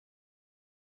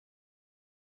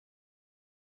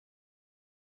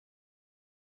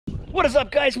What is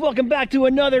up, guys? Welcome back to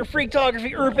another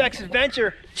Freaktography Urbex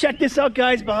adventure. Check this out,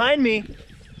 guys, behind me.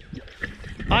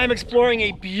 I'm exploring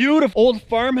a beautiful old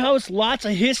farmhouse, lots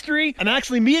of history. I'm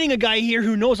actually meeting a guy here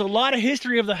who knows a lot of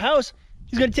history of the house.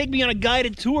 He's gonna take me on a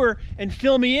guided tour and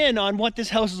fill me in on what this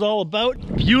house is all about.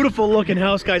 Beautiful looking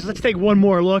house, guys. Let's take one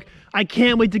more look. I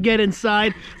can't wait to get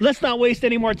inside. Let's not waste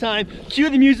any more time. Cue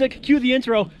the music, cue the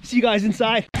intro. See you guys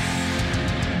inside.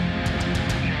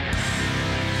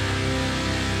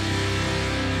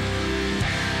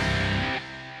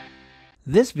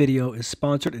 This video is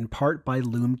sponsored in part by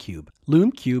LoomCube.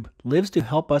 LoomCube lives to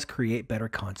help us create better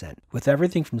content, with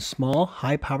everything from small,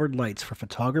 high-powered lights for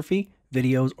photography,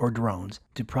 videos, or drones,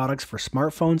 to products for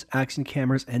smartphones, action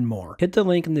cameras, and more. Hit the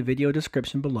link in the video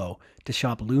description below to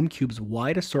shop LoomCube's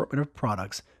wide assortment of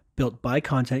products built by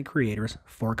content creators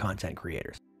for content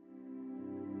creators.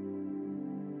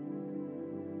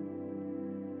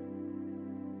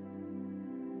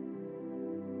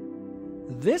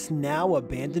 This now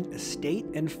abandoned estate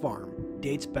and farm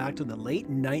dates back to the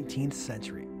late 19th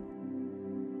century.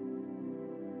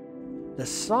 The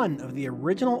son of the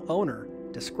original owner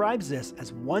describes this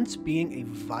as once being a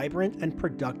vibrant and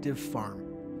productive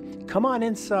farm. Come on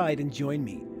inside and join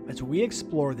me as we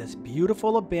explore this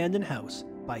beautiful abandoned house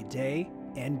by day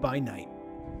and by night.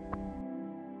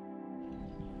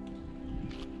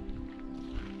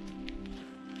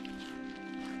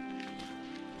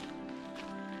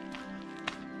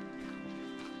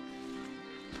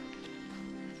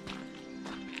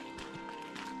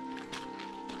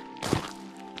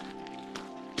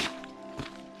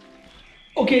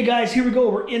 Okay guys, here we go,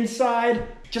 we're inside.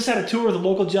 Just had a tour with a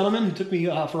local gentleman who took me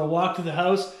for a walk through the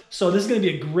house. So this is gonna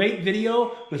be a great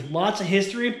video with lots of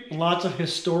history, lots of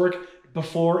historic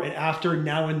before and after,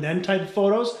 now and then type of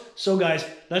photos. So guys,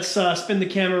 let's spin the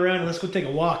camera around and let's go take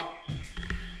a walk.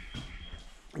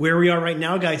 Where we are right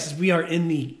now, guys, is we are in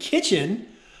the kitchen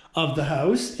of the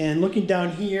house and looking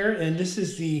down here, and this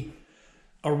is the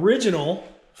original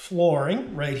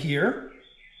flooring right here.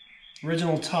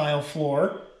 Original tile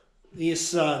floor.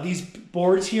 These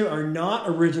boards here are not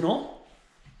original.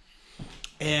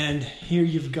 And here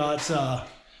you've got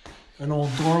an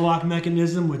old door lock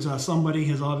mechanism, which somebody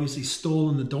has obviously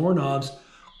stolen the doorknobs.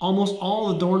 Almost all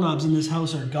the doorknobs in this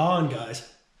house are gone,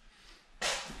 guys.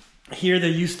 Here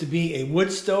there used to be a wood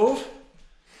stove.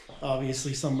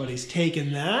 Obviously somebody's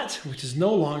taken that, which is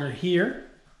no longer here.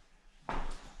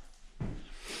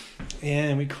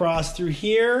 And we cross through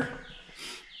here.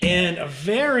 And a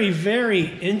very,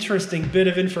 very interesting bit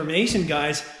of information,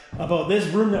 guys, about this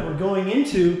room that we're going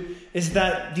into is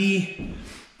that the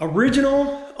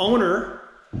original owner,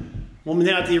 well,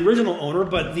 not the original owner,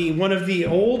 but one of the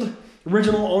old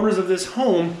original owners of this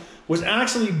home was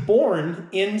actually born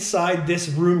inside this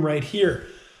room right here.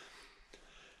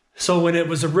 So when it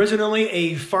was originally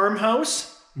a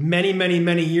farmhouse, many, many,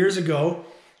 many years ago,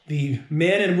 the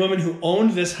man and woman who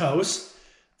owned this house,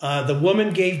 the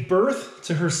woman gave birth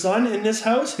to her son in this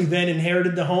house, who then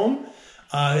inherited the home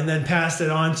and then passed it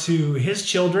on to his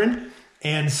children.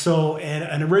 And so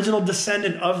an original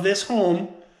descendant of this home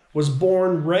was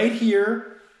born right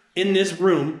here in this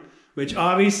room, which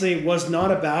obviously was not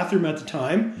a bathroom at the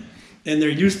time. And there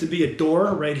used to be a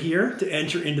door right here to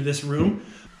enter into this room.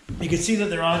 You can see that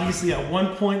there obviously at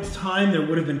one point in time there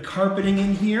would have been carpeting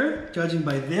in here, judging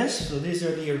by this. So these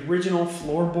are the original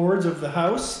floorboards of the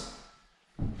house.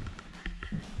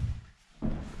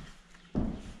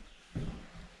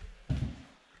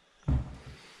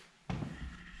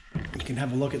 You can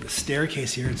have a look at the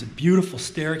staircase here. It's a beautiful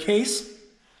staircase.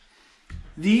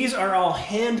 These are all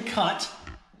hand cut.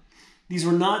 These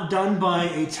were not done by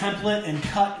a template and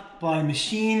cut by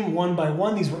machine one by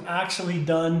one. These were actually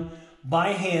done by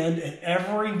hand, and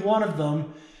every one of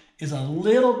them is a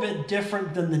little bit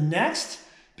different than the next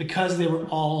because they were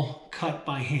all cut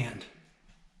by hand.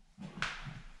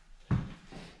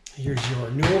 Here's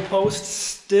your newel post,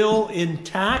 still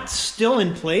intact, still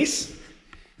in place.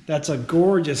 That's a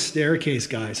gorgeous staircase,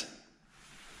 guys.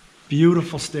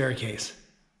 Beautiful staircase.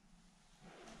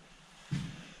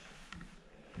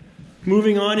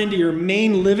 Moving on into your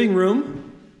main living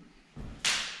room.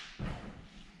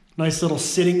 Nice little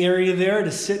sitting area there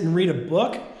to sit and read a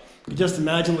book. You just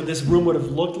imagine what this room would have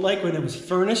looked like when it was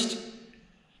furnished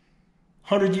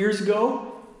 100 years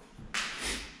ago.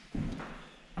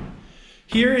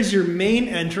 Here is your main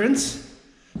entrance.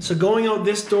 So going out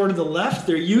this door to the left,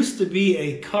 there used to be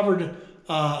a covered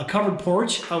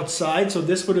porch outside. So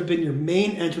this would have been your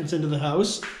main entrance into the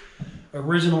house.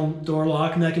 Original door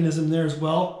lock mechanism there as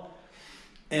well.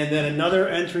 And then another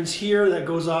entrance here that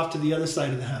goes off to the other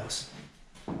side of the house.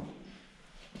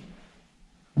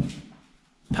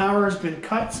 Power has been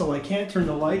cut, so I can't turn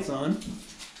the lights on.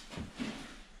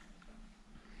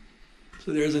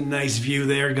 So there's a nice view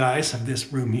there, guys, of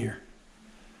this room here.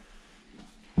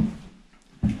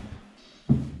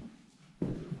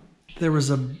 There was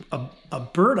a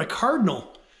bird, a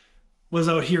cardinal, was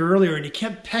out here earlier, and he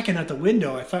kept pecking at the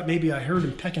window. I thought maybe I heard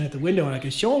him pecking at the window and I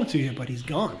could show him to you, but he's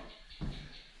gone.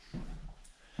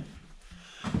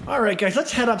 All right, guys,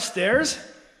 let's head upstairs.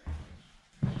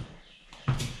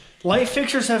 Light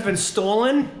fixtures have been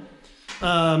stolen.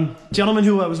 Gentleman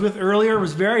who I was with earlier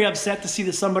was very upset to see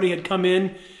that somebody had come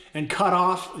in and cut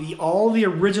off all the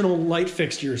original light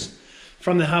fixtures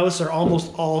from the house are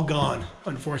almost all gone,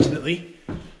 unfortunately.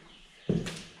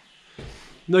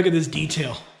 Look at this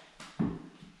detail.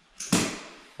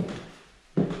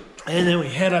 And then we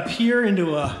head up here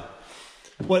into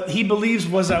what he believes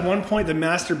was at one point the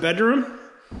master bedroom.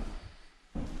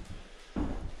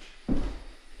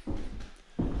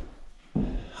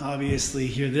 Obviously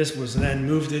here this was then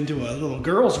moved into a little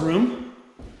girl's room.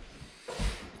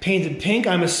 Painted pink,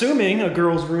 I'm assuming a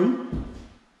girl's room.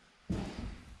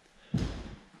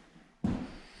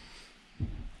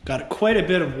 Got quite a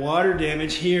bit of water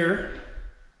damage here.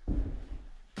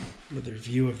 Another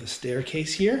view of the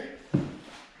staircase here.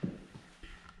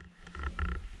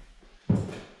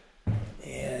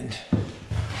 And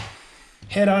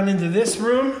head on into this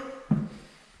room.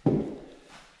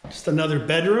 Just another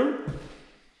bedroom.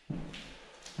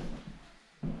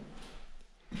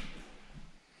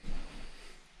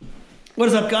 What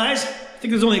is up, guys? I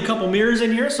think there's only a couple mirrors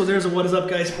in here, so there's a what is up,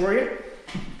 guys, for you.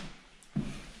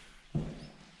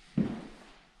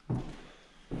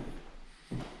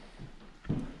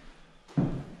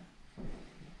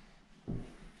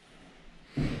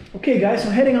 Okay, guys, so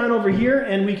heading on over here,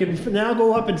 and we can now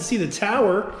go up and see the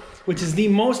tower, which is the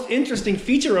most interesting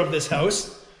feature of this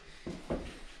house.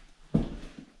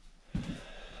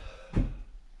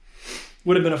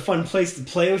 Would have been a fun place to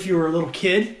play if you were a little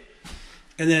kid.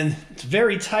 And then it's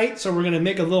very tight, so we're going to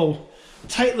make a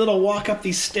tight little walk up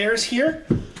these stairs here,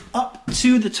 up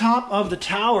to the top of the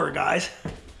tower, guys.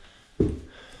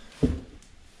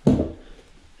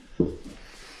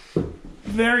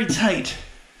 Very tight.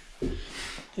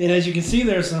 And as you can see,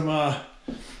 there's some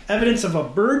evidence of a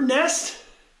bird nest.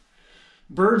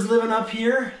 Birds living up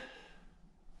here.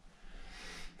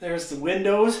 There's the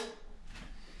windows.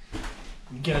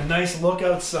 You get a nice look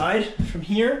outside from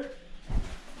here.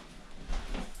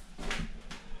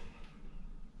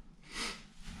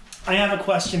 I have a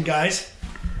question, guys.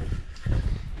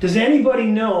 Does anybody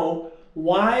know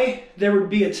why there would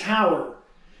be a tower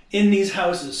in these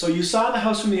houses? So you saw the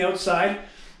house from the outside,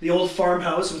 the old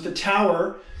farmhouse with the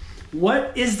tower.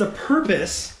 What is the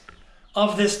purpose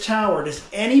of this tower? Does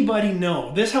anybody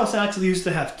know? This house actually used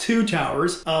to have two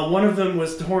towers. One of them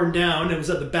was torn down. It was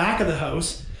at the back of the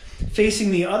house, facing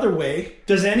the other way.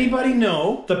 Does anybody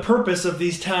know the purpose of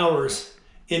these towers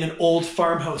in an old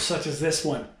farmhouse such as this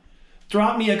one?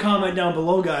 Drop me a comment down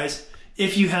below, guys,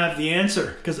 if you have the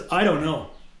answer, because I don't know.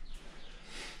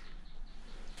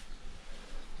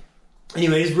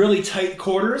 Anyways, really tight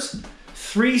quarters.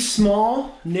 3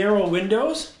 small, narrow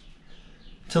windows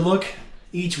to look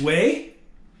each way.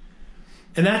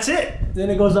 And that's it. Then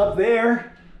it goes up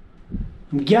there.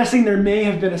 I'm guessing there may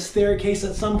have been a staircase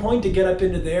at some point to get up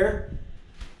into there.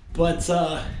 But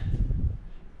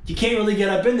you can't really get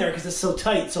up in there because it's so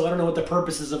tight, so I don't know what the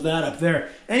purpose is of that up there.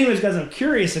 Anyways, guys, I'm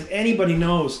curious if anybody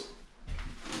knows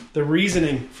the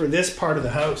reasoning for this part of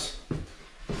the house.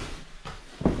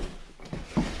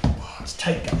 Oh, it's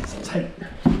tight, guys, it's tight.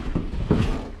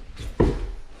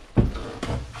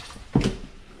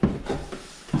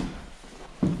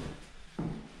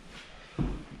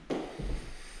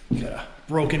 Got a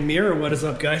broken mirror. What is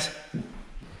up, guys?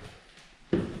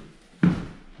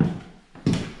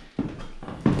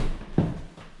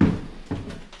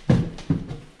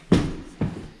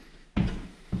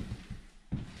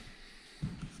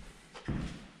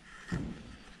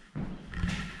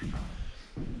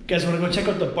 You guys want to go check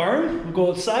out the barn? We'll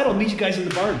go outside. I'll meet you guys in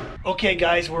the barn. Okay,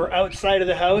 guys, we're outside of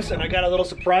the house, and I got a little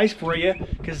surprise for you,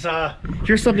 because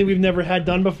here's something we've never had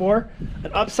done before.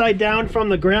 An upside down from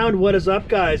the ground what is up,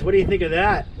 guys. What do you think of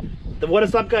that? The what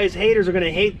is up, guys haters are going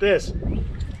to hate this.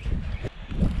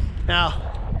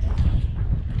 Now,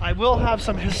 I will have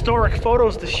some historic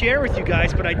photos to share with you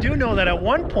guys, but I do know that at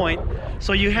one point,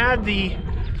 so you had the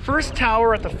first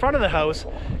tower at the front of the house,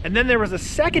 and then there was a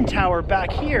second tower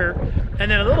back here, and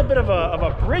then a little bit of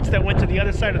a bridge that went to the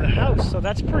other side of the house. So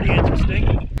that's pretty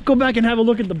interesting. Go back and have a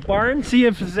look at the barn, see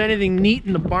if there's anything neat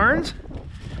in the barns.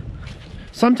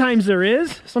 Sometimes there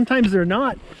is, sometimes there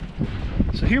not.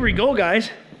 So here we go,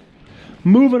 guys.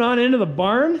 Moving on into the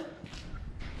barn.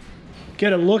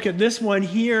 Get a look at this one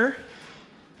here.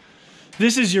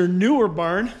 This is your newer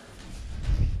barn.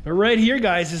 But right here,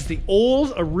 guys, is the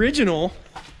old original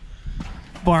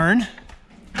barn.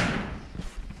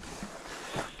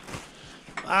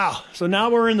 Wow, so now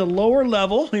we're in the lower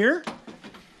level here,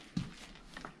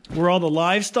 where all the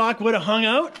livestock would have hung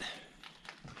out.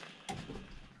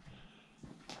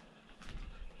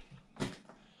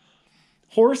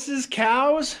 Horses,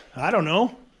 cows, I don't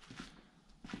know.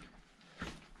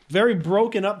 Very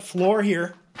broken up floor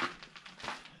here.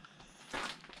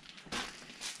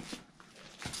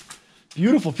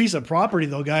 Beautiful piece of property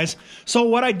though, guys. So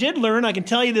what I did learn, I can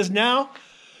tell you this now,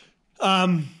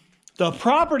 the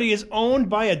property is owned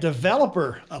by a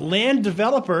developer, a land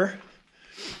developer,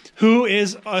 who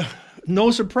is, no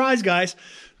surprise guys,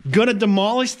 gonna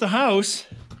demolish the house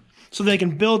so they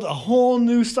can build a whole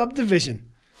new subdivision.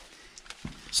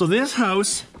 So this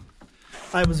house,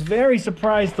 I was very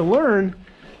surprised to learn,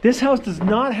 this house does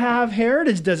not have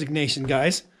heritage designation,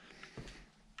 guys.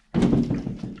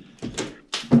 And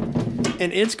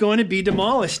it's going to be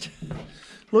demolished.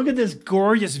 Look at this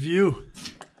gorgeous view.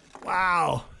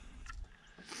 Wow.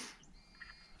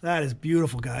 That is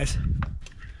beautiful, guys.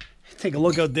 Take a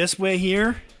look out this way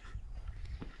here.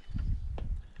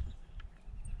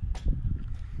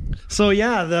 So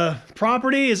yeah, the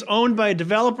property is owned by a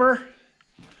developer.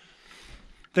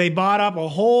 They bought up a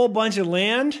whole bunch of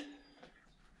land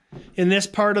in this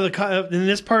part of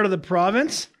the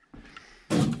province,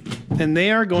 and they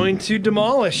are going to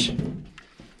demolish,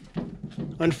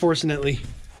 unfortunately.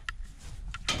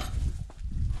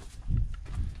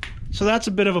 So that's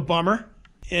a bit of a bummer.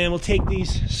 And we'll take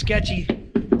these sketchy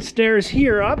stairs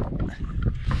here up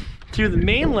to the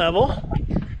main level.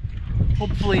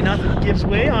 Hopefully nothing gives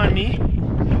way on me.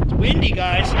 It's windy,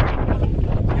 guys.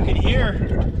 You can hear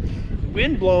the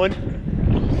wind blowing.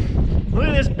 Look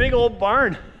at this big old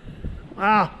barn.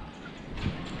 Wow.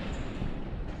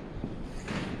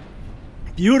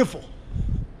 Beautiful.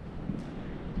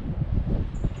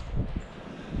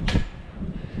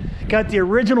 Got the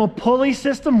original pulley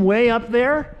system way up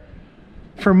there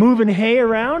for moving hay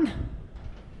around.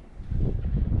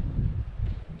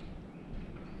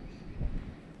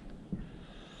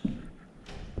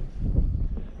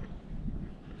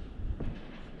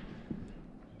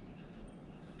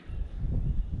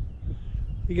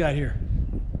 What you got here?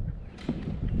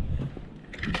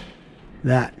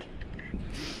 That.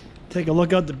 Take a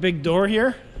look out the big door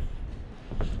here,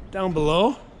 down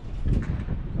below.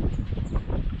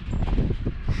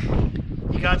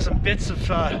 You got some bits of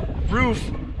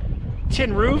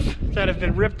tin roof that have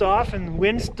been ripped off in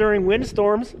during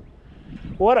windstorms.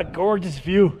 What a gorgeous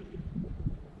view.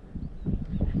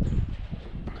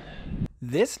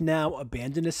 This now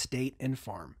abandoned estate and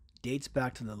farm dates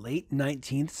back to the late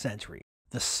 19th century.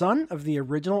 The son of the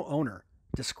original owner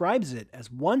describes it as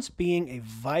once being a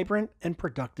vibrant and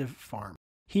productive farm.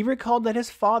 He recalled that his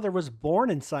father was born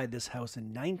inside this house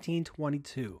in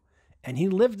 1922, and he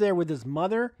lived there with his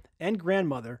mother and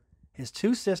grandmother, his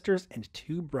 2 sisters, and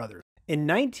 2 brothers. In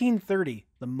 1930,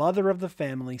 the mother of the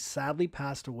family sadly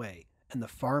passed away, and the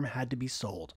farm had to be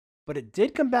sold. But it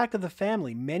did come back to the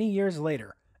family many years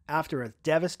later, after a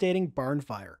devastating barn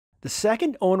fire. The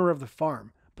second owner of the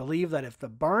farm believed that if the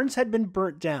barns had been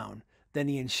burnt down, then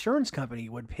the insurance company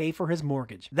would pay for his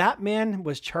mortgage. That man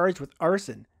was charged with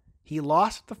arson. He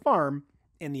lost the farm,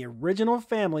 and the original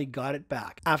family got it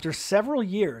back. After several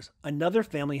years, another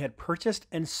family had purchased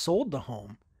and sold the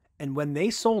home, and when they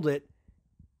sold it,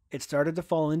 it started to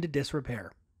fall into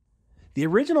disrepair. The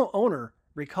original owner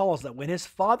recalls that when his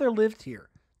father lived here,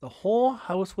 the whole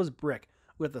house was brick,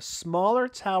 with a smaller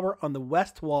tower on the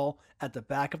west wall at the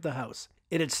back of the house.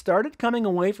 It had started coming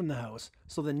away from the house,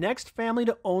 so the next family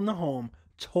to own the home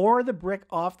tore the brick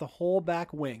off the whole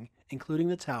back wing, including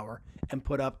the tower, and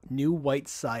put up new white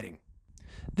siding.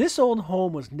 This old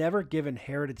home was never given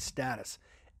heritage status,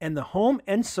 and the home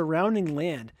and surrounding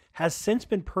land has since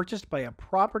been purchased by a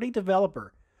property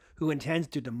developer who intends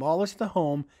to demolish the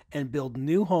home and build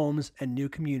new homes and new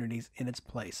communities in its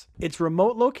place. Its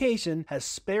remote location has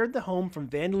spared the home from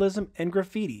vandalism and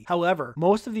graffiti. However,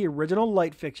 most of the original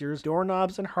light fixtures,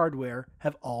 doorknobs, and hardware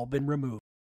have all been removed.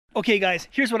 Okay guys,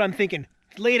 here's what I'm thinking.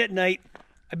 It's late at night.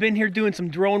 I've been here doing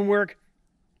some drone work,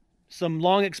 some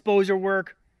long exposure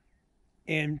work,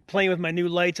 and playing with my new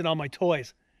lights and all my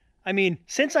toys. I mean,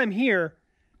 since I'm here,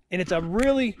 and it's a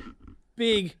really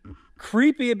big,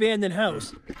 creepy abandoned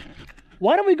house,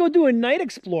 why don't we go do a night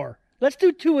explore? Let's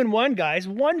do 2 in 1, guys.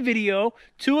 1 video,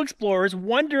 2 explorers,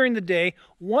 1 during the day,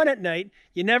 1 at night.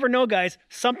 You never know, guys.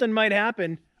 Something might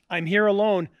happen. I'm here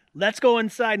alone. Let's go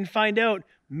inside and find out.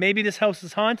 Maybe this house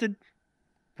is haunted.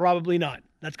 Probably not.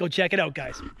 Let's go check it out,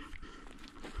 guys.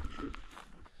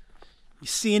 You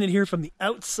seeing it here from the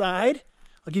outside?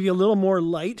 I'll give you a little more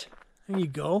light. There you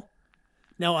go.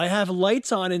 Now I have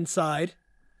lights on inside.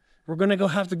 We're gonna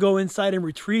have to go inside and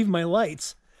retrieve my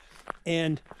lights.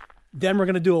 And then we're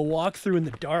gonna do a walkthrough in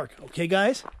the dark. Okay,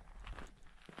 guys?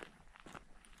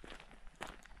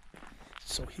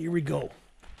 So here we go.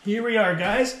 Here we are,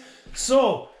 guys.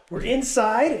 So we're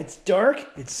inside. It's dark.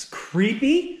 It's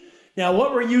creepy. Now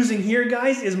what we're using here,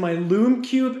 guys, is my Lume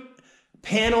Cube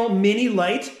panel mini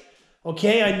light.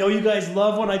 Okay, I know you guys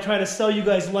love when I try to sell you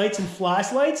guys lights and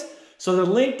flashlights. So the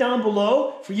link down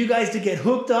below for you guys to get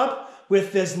hooked up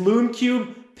with this Lume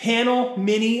Cube panel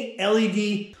mini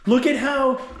LED. Look at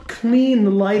how clean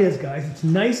the light is, guys. It's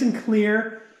nice and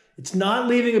clear. It's not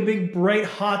leaving a big bright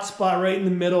hot spot right in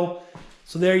the middle.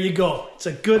 So there you go. It's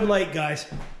a good light, guys.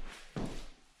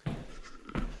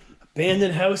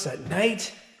 Abandoned house at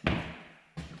night.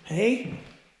 Hey?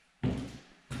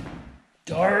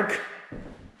 Dark.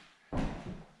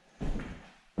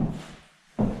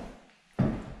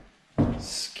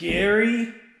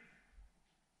 Scary.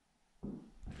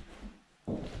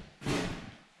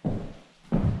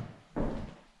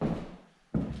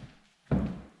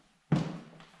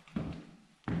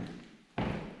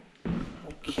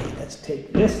 Okay, let's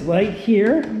take this light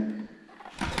here.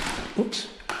 Oops.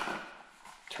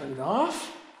 Turn it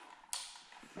off.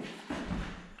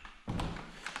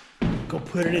 Go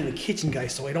put it in the kitchen,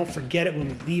 guys, so I don't forget it when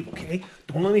we leave, okay?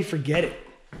 Don't let me forget it.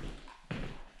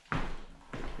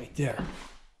 Right there.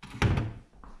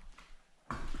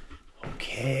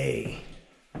 Okay.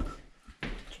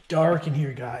 It's dark in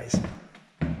here, guys.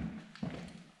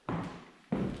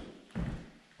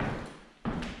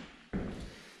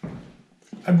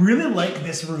 I really like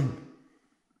this room.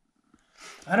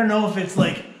 I don't know if it's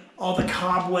like all the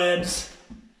cobwebs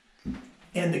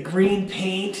and the green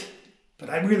paint, but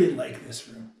I really like this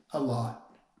room a lot.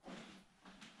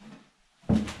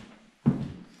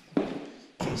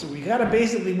 Okay, so we gotta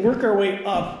basically work our way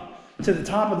up to the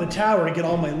top of the tower to get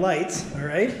all my lights, all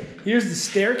right? Here's the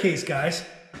staircase, guys,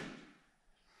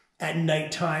 at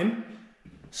nighttime.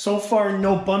 So far,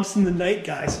 no bumps in the night,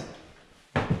 guys.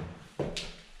 Got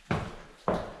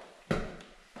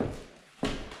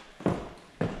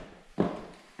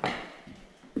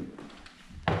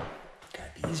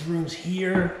these rooms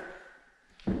here.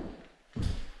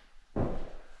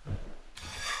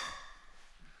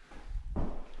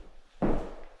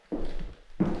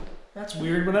 That's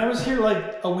weird. When I was here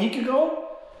like a week ago,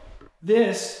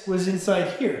 this was inside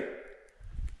here.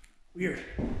 Weird.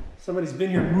 Somebody's been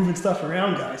here moving stuff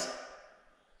around, guys.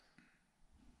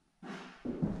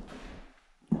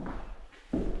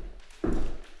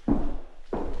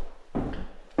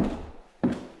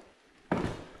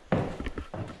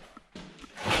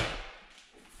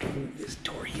 Move this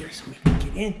door here so we can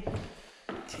get in.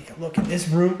 Take a look at this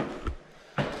room.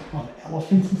 All the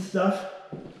elephants and stuff.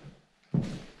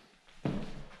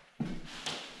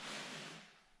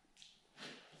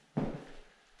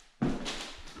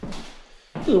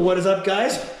 So what is up,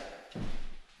 guys?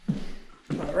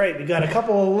 All right, we got a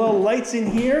couple of little lights in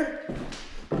here.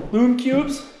 Lume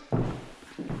cubes.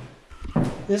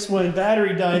 This one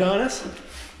battery died on us.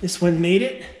 This one made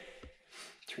it.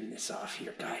 Turn this off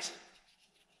here, guys.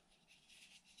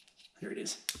 There it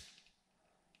is.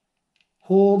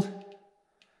 Hold.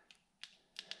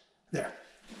 There.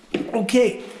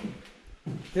 Okay.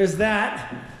 There's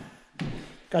that.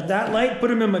 Got that light. Put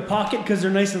them in my pocket because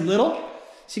they're nice and little.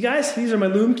 See, guys, these are my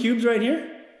Lume cubes right here.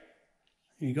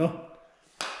 Here you go.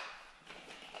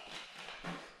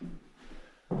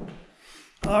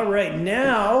 All right,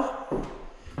 now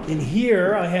in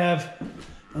here I have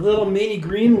a little mini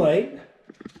green light.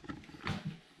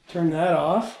 Turn that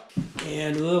off.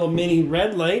 And a little mini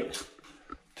red light.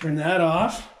 Turn that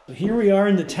off. So here we are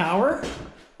in the tower.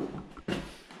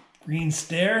 Green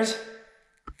stairs.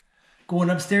 Going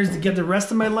upstairs to get the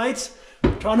rest of my lights.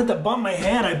 Trying not to bump my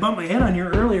head. I bumped my head on here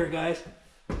earlier, guys.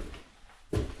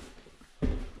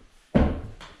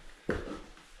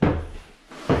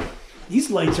 These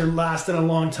lights are lasting a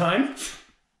long time.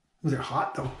 Ooh, they're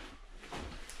hot though.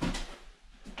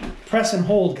 Press and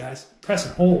hold, guys. Press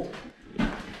and hold.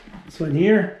 This one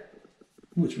here.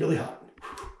 Ooh, it's really hot.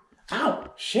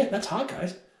 Ow! Shit, that's hot,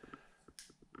 guys.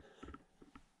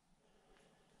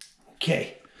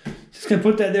 Okay. Just gonna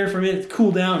put that there for a minute to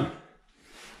cool down.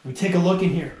 We take a look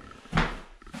in here.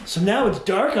 So now it's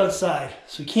dark outside,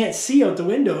 so we can't see out the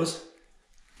windows.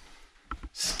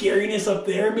 Scariness up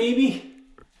there, maybe.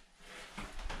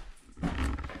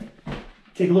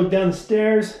 Take a look down the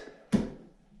stairs.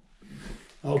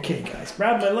 Okay, guys,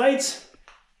 grab my lights.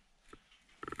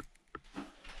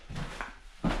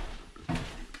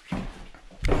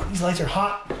 these lights are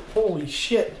hot. Holy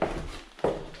shit.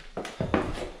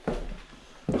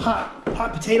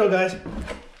 Hot potato, guys.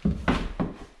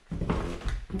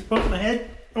 Oh, my head.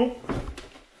 Oh.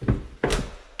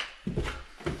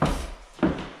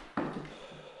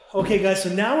 Okay, guys, so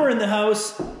now we're in the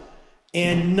house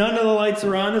and none of the lights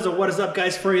are on. There's a what is up,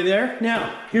 guys, for you there.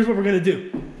 Now, here's what we're gonna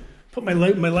do. Put my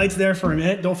lights there for a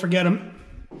minute. Don't forget them.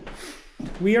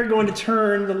 We are going to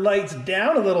turn the lights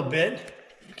down a little bit,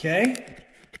 okay?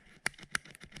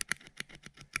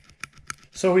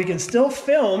 So we can still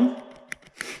film,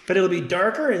 but it'll be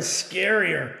darker and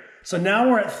scarier. So now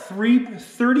we're at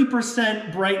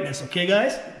 30% brightness, okay,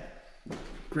 guys?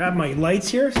 Grab my lights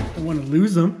here. I don't want to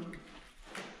lose them.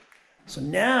 So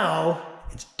now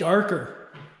it's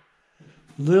darker.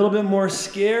 A little bit more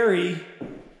scary.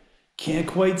 Can't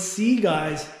quite see,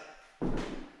 guys.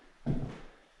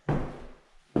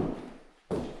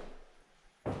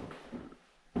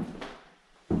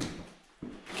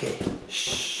 Okay.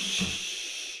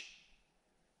 Shh.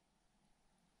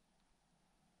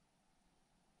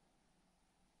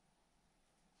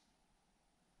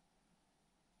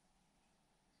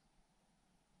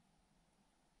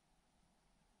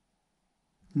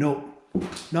 Nope.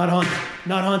 Not haunted.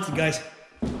 Not haunted, guys.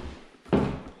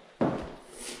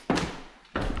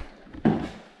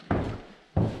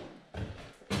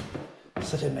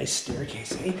 Such a nice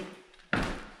staircase, eh?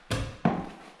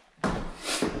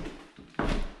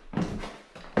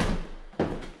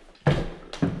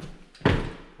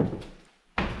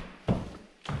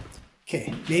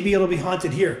 Okay, maybe it'll be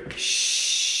haunted here. Shh.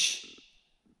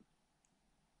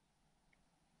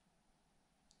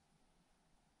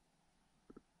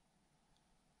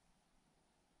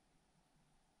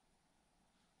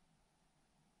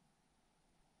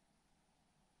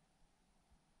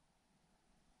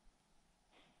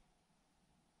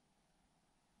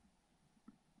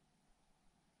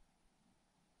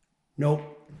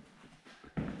 Nope.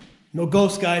 No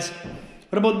ghosts, guys.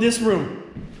 What about this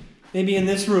room? Maybe in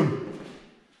this room.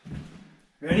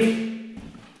 Ready?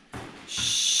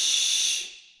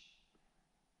 Shh.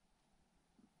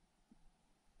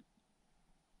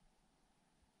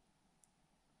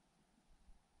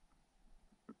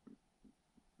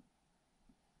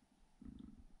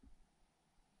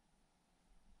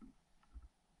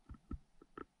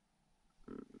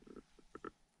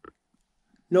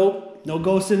 Nope. No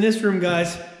ghosts in this room,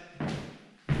 guys.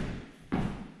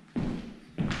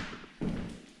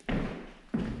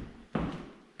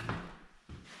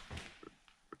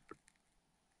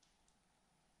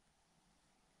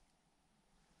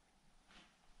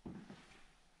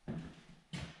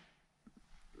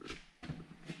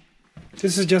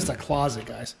 This is just a closet,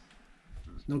 guys.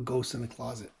 There's no ghosts in the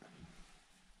closet.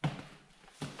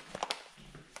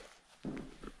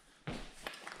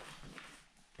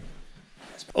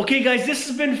 Okay, guys, this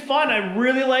has been fun. I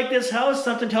really like this house.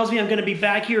 Something tells me I'm going to be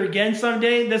back here again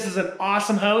someday. This is an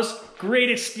awesome house.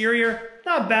 Great exterior.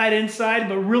 Not bad inside,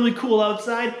 but really cool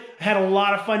outside. I had a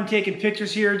lot of fun taking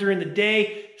pictures here during the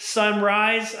day.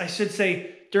 Sunrise, I should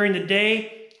say, during the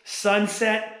day.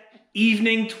 Sunset,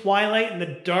 evening, twilight, in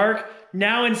the dark.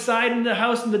 Now inside in the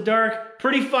house in the dark.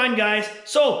 Pretty fun, guys.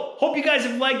 So, hope you guys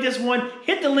have liked this one.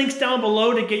 Hit the links down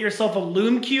below to get yourself a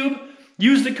Lume Cube.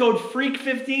 Use the code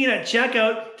FREAK15 at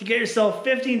checkout to get yourself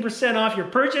 15% off your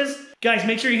purchase. Guys,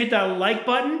 make sure you hit that like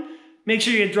button. Make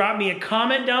sure you drop me a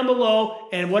comment down below.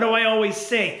 And what do I always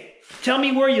say? Tell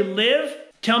me where you live.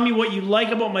 Tell me what you like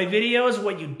about my videos,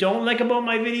 what you don't like about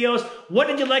my videos. What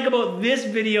did you like about this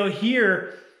video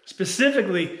here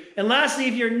specifically? And lastly,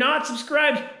 if you're not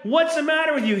subscribed, what's the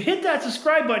matter with you? Hit that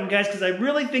subscribe button, guys, because I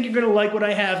really think you're going to like what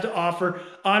I have to offer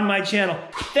on my channel.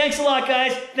 Thanks a lot,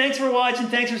 guys. Thanks for watching.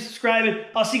 Thanks for subscribing.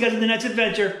 I'll see you guys in the next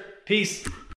adventure. Peace.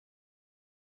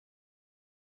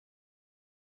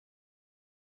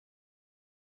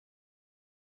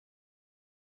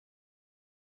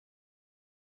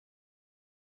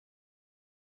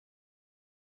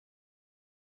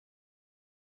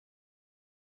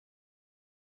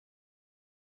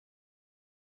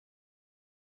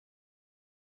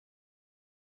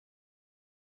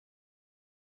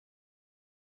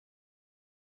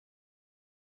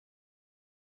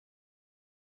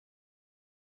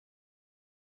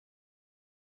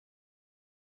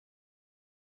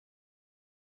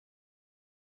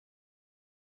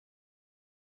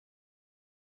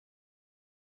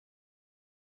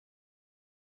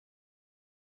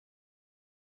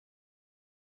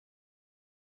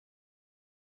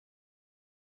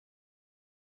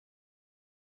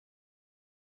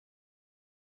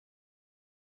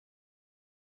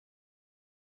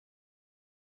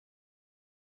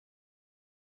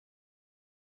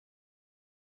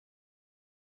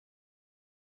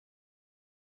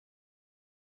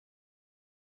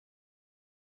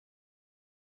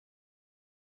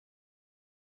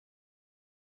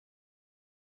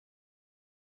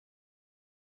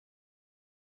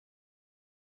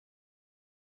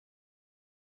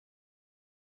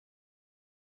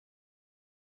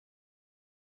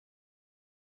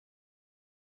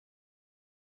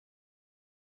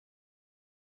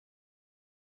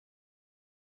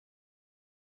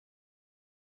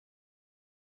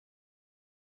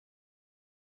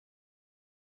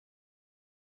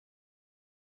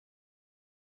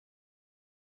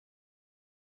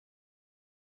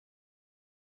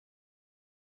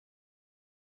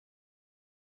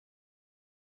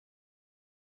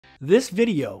 This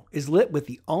video is lit with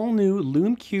the all-new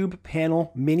LumeCube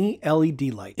Panel Mini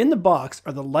LED light. In the box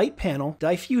are the light panel,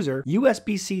 diffuser,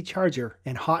 USB-C charger,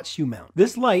 and hot shoe mount.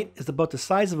 This light is about the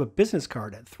size of a business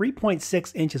card at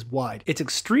 3.6 inches wide. It's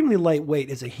extremely lightweight,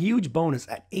 is a huge bonus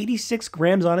at 86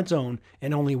 grams on its own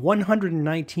and only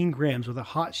 119 grams with a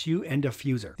hot shoe and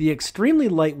diffuser. The extremely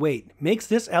lightweight makes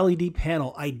this LED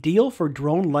panel ideal for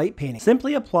drone light painting.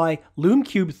 Simply apply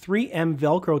LumeCube 3M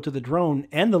Velcro to the drone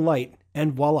and the light,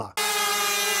 and voila.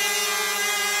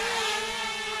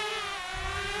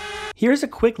 Here's a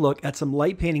quick look at some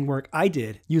light painting work I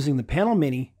did using the Panel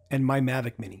Mini and my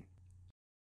Mavic Mini.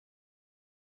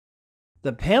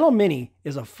 The Panel Mini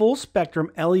is a full spectrum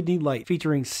LED light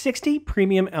featuring 60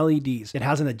 premium LEDs. It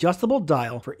has an adjustable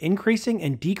dial for increasing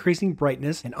and decreasing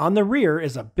brightness, and on the rear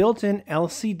is a built-in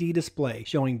LCD display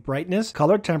showing brightness,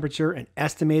 color temperature, and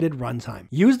estimated runtime.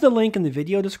 Use the link in the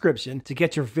video description to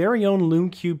get your very own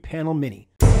LumeCube Panel Mini.